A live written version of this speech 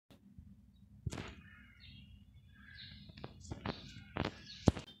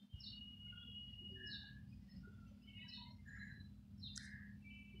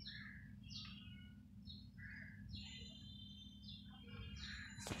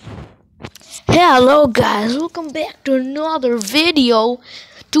Hello guys, welcome back to another video.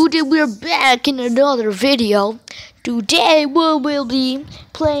 Today we're back in another video. Today we will be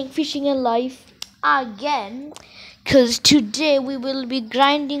playing Fishing and Life again. Cause today we will be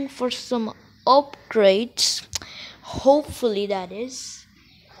grinding for some upgrades. Hopefully that is.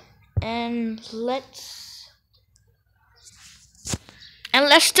 And let's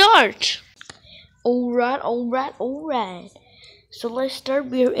start. Alright. So let's start.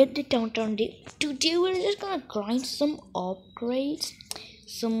 We're at the downtown day. Today we're just gonna grind some upgrades.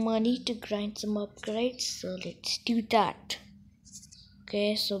 Some money to grind some upgrades. So let's do that.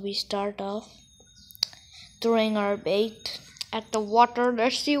 Okay, so we start off throwing our bait at the water.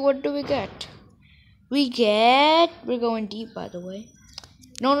 Let's see what do we get. We're going deep, by the way.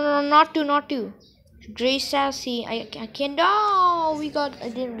 No, not two. Gray sassy. I can't. No, we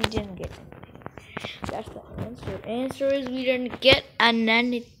didn't get it. That's the answer. Answer is we didn't get a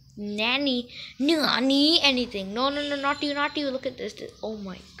nanny anything. No, not you. Look at this. Oh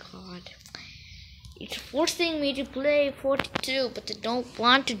my god. It's forcing me to play 42, but I don't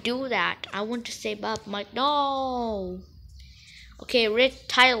want to do that. I want to save up my no. Okay, red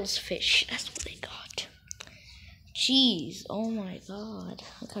tiles fish. That's what I got. Jeez. Oh my god.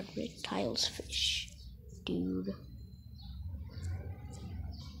 I got red tiles fish. Dude.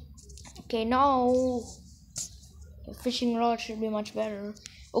 Okay, no. The fishing rod should be much better.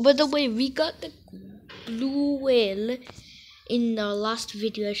 Oh, by the way, we got the blue whale. In the last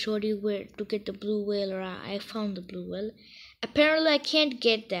video, I showed you where to get the blue whale, or I found the blue whale. Apparently, I can't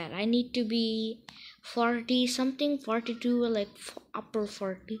get that. I need to be 40 something, 42, or like upper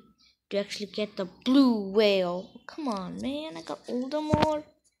 40 to actually get the blue whale. Come on, man. I got all the more.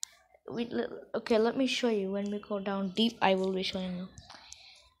 Okay, let me show you. When we go down deep, I will be showing you.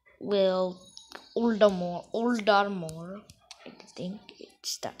 Well, Oldermore. I think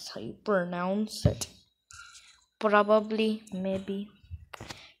that's how you pronounce it. Probably, maybe.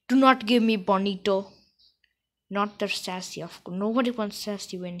 Do not give me bonito. Not the sassy, of course. Nobody wants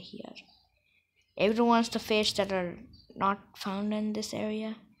sassy in here. Everyone wants the fish that are not found in this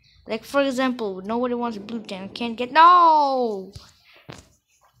area. Like, for example, nobody wants blue tank. Can't get. No!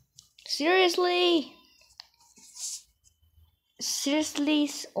 Seriously,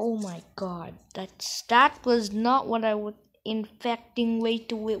 oh my god, that was not what I would infecting way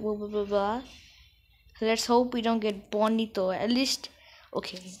to blah, blah, blah, blah. So let's hope we don't get bonito. At least,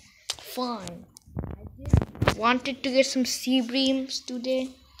 okay, fine. I just wanted to get some sea breams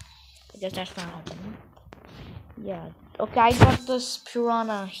today. I guess that's not happening. Yeah, okay, I got this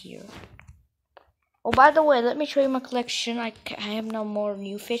piranha here. Oh, by the way, let me show you my collection. I have now more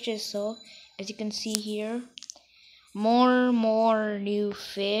new fishes, so as you can see here. More new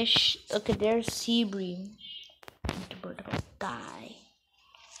fish. Okay, there's sea bream. The bird will die.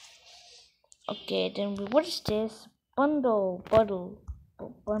 Okay, then what is this? Bundle.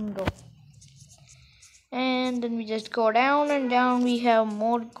 And then we just go down and down. We have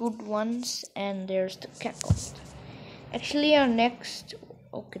more good ones, and there's the cackle. Actually, our next.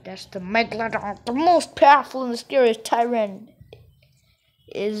 Okay, that's the megalodon. The most powerful and scariest tyrant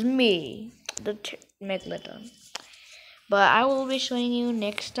is me, the megalodon. But I will be showing you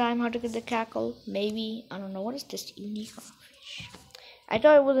next time how to get the cackle. Maybe, I don't know, what is this unique fish? I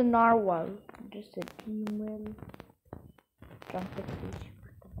thought it was a narwhal. Just a female trumpet fish.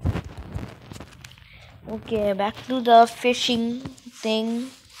 Okay, back to the fishing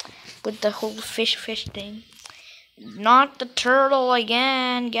thing. With the whole fish thing. Not the turtle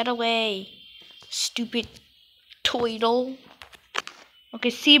again. Get away. Stupid turtle. Okay,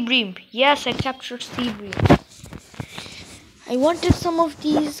 sea bream. Yes, I captured sea bream. I wanted some of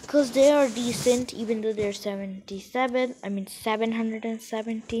these because they are decent, even though they're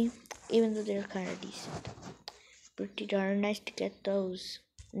 770, even though they're kind of decent. Pretty darn nice to get those.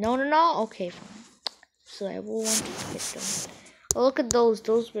 No, okay, fine. So I will want to get them. Oh, look at those,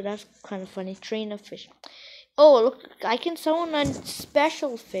 but that's kind of funny. Train of fish. Oh, look, I can summon a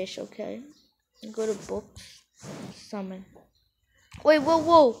special fish, okay. Go to books, summon. Wait,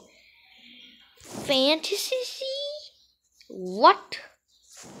 whoa. Fantasy Sea? What?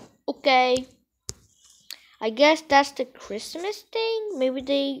 Okay. I guess that's the Christmas thing.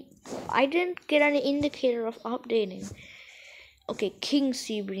 Maybe I didn't get any indicator of updating. Okay, King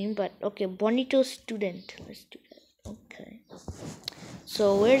Sea Bream, but okay, Bonito Student. Let's do that. Okay.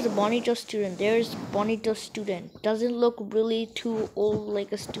 So where's the Bonito Student? There's Bonito Student. Doesn't look really too old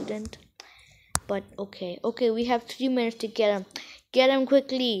like a student. But okay. Okay, we have 3 minutes to get him. Get him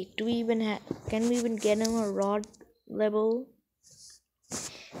quickly. Can we even get him a rod level?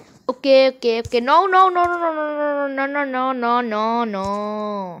 Okay. No.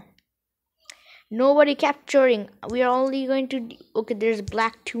 Nobody capturing. We are only going to. Okay, there's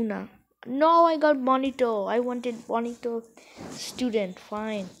black tuna. No, I got bonito. I wanted bonito student.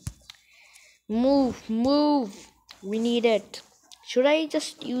 Fine. Move, move. We need it. Should I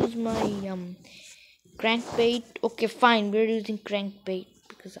just use my crankbait? Okay, fine. We're using crankbait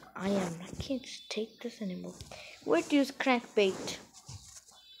because I can't just take this anymore. Where to use crankbait?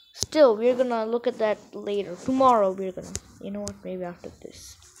 Still, we're gonna look at that later. Tomorrow we're gonna. You know what? Maybe after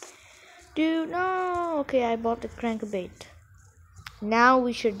this. Dude, no. Okay, I bought the crankbait. Now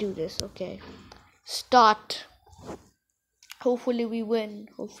we should do this. Okay. Start. Hopefully we win.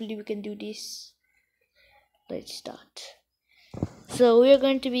 Hopefully we can do this. Let's start. So we're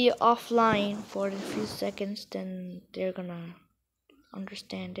going to be offline for a few seconds. Then they're gonna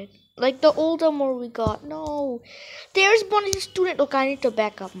understand it. Like the older more we got. No. There's bonito student. Okay, I need to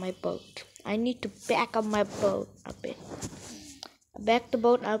back up my boat. I need to back up my boat a bit. Back the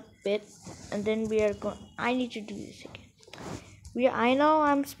boat up a bit. And then we are going. I need to do this again. I know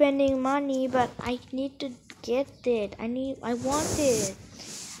I'm spending money, but I need to get it. I want it.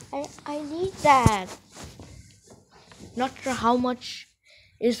 I need that. Not sure how much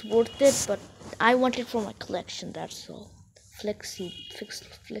is worth it, but I want it for my collection. That's all.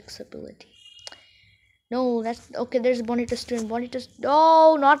 Flexibility. No, that's okay. There's bonito student.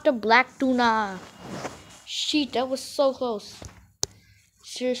 No, not the black tuna. Shit, that was so close.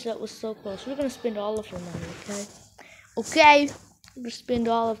 Seriously, that was so close. We're gonna spend all of our money, okay? Okay, we're gonna spend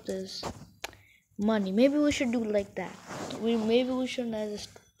all of this money. Maybe we should do it like that. Maybe we should not just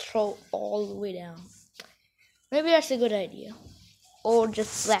throw all the way down. Maybe that's a good idea. Or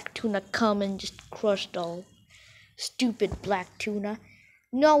just black tuna come and just crush all. Stupid black tuna.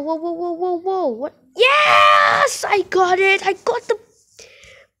 No, whoa. What? Yes! I got it! I got the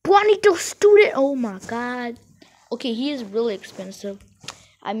bonito student! Oh my god. Okay, he is really expensive.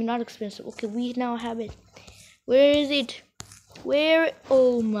 I mean, not expensive. Okay, we now have it. Where is it? Where?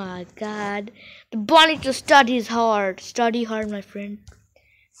 Oh my god. The bonito studies hard. Study hard, my friend.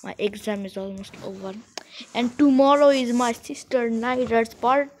 My exam is almost over. And tomorrow is my sister Nida's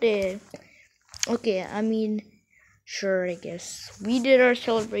birthday. Okay, I mean, sure, I guess. We did our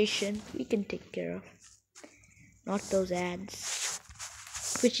celebration. We can take care of. Not those ads.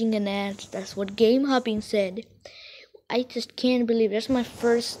 Switching an ads. That's what game hopping said. I just can't believe that's my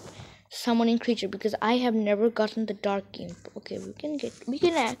first summoning creature because I have never gotten the dark game. Okay, we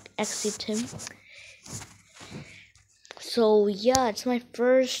can exit him. So yeah, it's my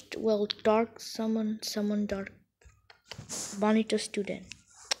first dark summon dark bonito student.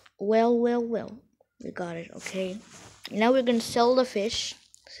 Well, we got it. Okay, now we're gonna sell the fish.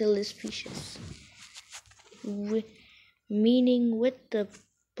 Sell these fishes. Meaning with the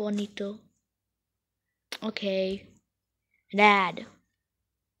bonito. Okay. Dad.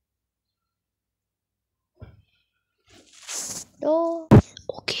 No.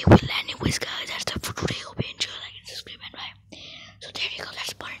 Okay, we're landing with guys.